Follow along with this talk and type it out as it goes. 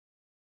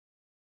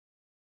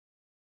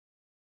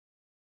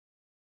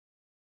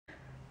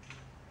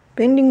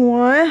bending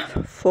wire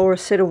for a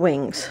set of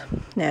wings.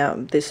 Now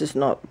this is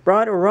not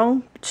right or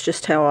wrong, it's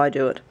just how I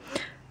do it.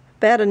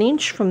 About 1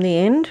 inch from the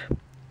end.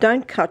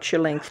 Don't cut your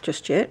length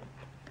just yet.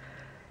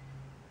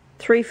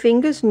 3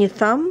 fingers and your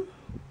thumb.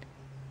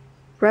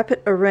 Wrap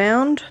it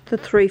around the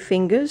 3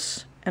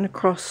 fingers and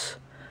across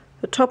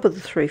the top of the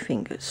 3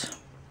 fingers.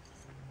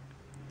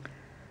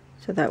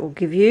 So that will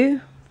give you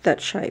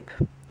that shape.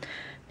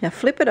 Now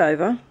flip it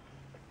over,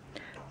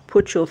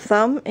 put your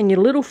thumb and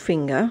your little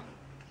finger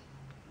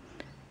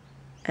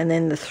and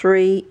then the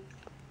 3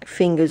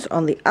 fingers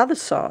on the other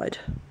side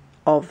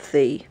of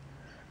the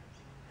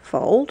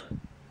fold.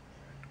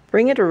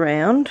 Bring it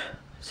around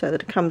so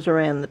that it comes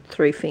around the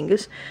 3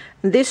 fingers.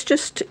 And this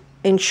just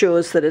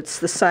ensures that it's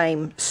the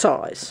same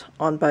size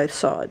on both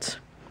sides.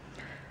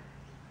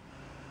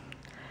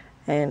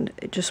 And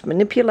just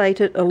manipulate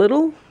it a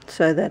little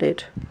so that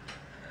it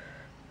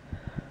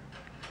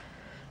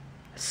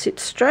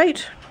sits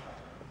straight.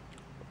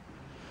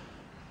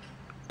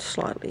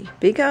 Slightly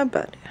bigger,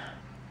 but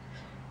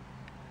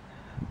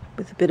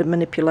with a bit of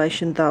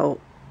manipulation they'll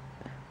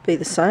be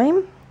the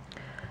same.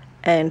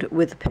 And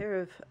with a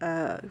pair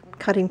of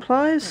cutting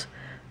pliers,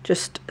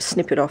 just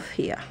snip it off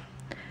here.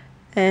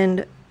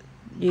 And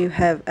you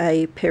have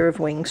a pair of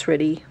wings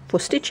ready for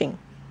stitching.